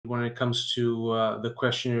when it comes to the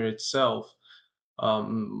questionnaire itself,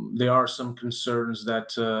 there are some concerns that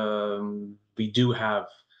we do have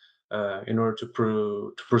in order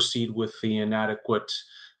to proceed with the inadequate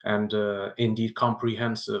and indeed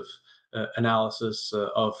comprehensive analysis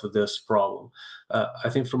of this problem. I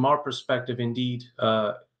think from our perspective, indeed,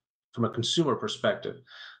 from a consumer perspective,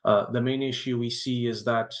 the main issue we see is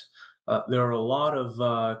that there are a lot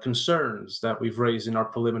of concerns that we've raised in our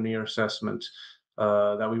preliminary assessment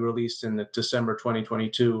that we released in December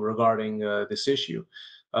 2022 regarding this issue,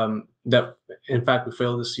 that in fact we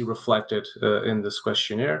failed to see reflected in this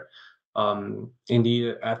questionnaire.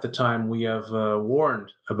 Indeed, at the time, we have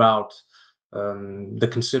warned about the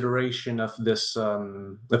consideration of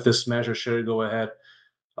this measure should it go ahead,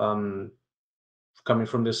 coming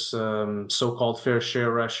from this so-called fair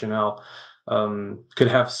share rationale, could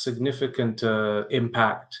have significant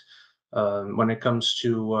impact when it comes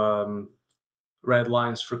to red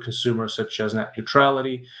lines for consumers such as net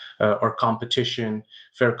neutrality or competition,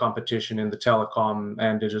 fair competition in the telecom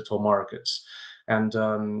and digital markets. And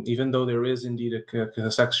even though there is indeed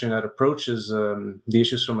a section that approaches the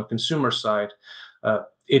issues from a consumer side,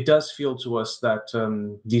 it does feel to us that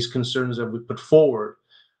these concerns that we put forward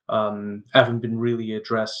haven't been really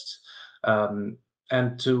addressed.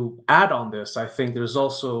 And to add on this, I think there's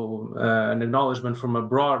also an acknowledgement from a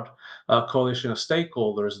broad coalition of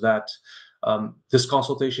stakeholders that this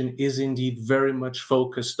consultation is indeed very much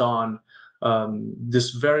focused on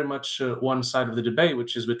this very much one side of the debate,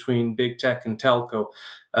 which is between big tech and telco,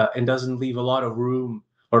 and doesn't leave a lot of room,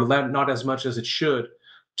 or not as much as it should,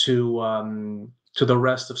 to the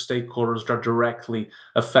rest of stakeholders that are directly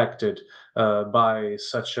affected by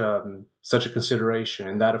such a consideration,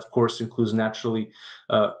 and that of course includes naturally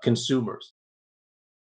consumers.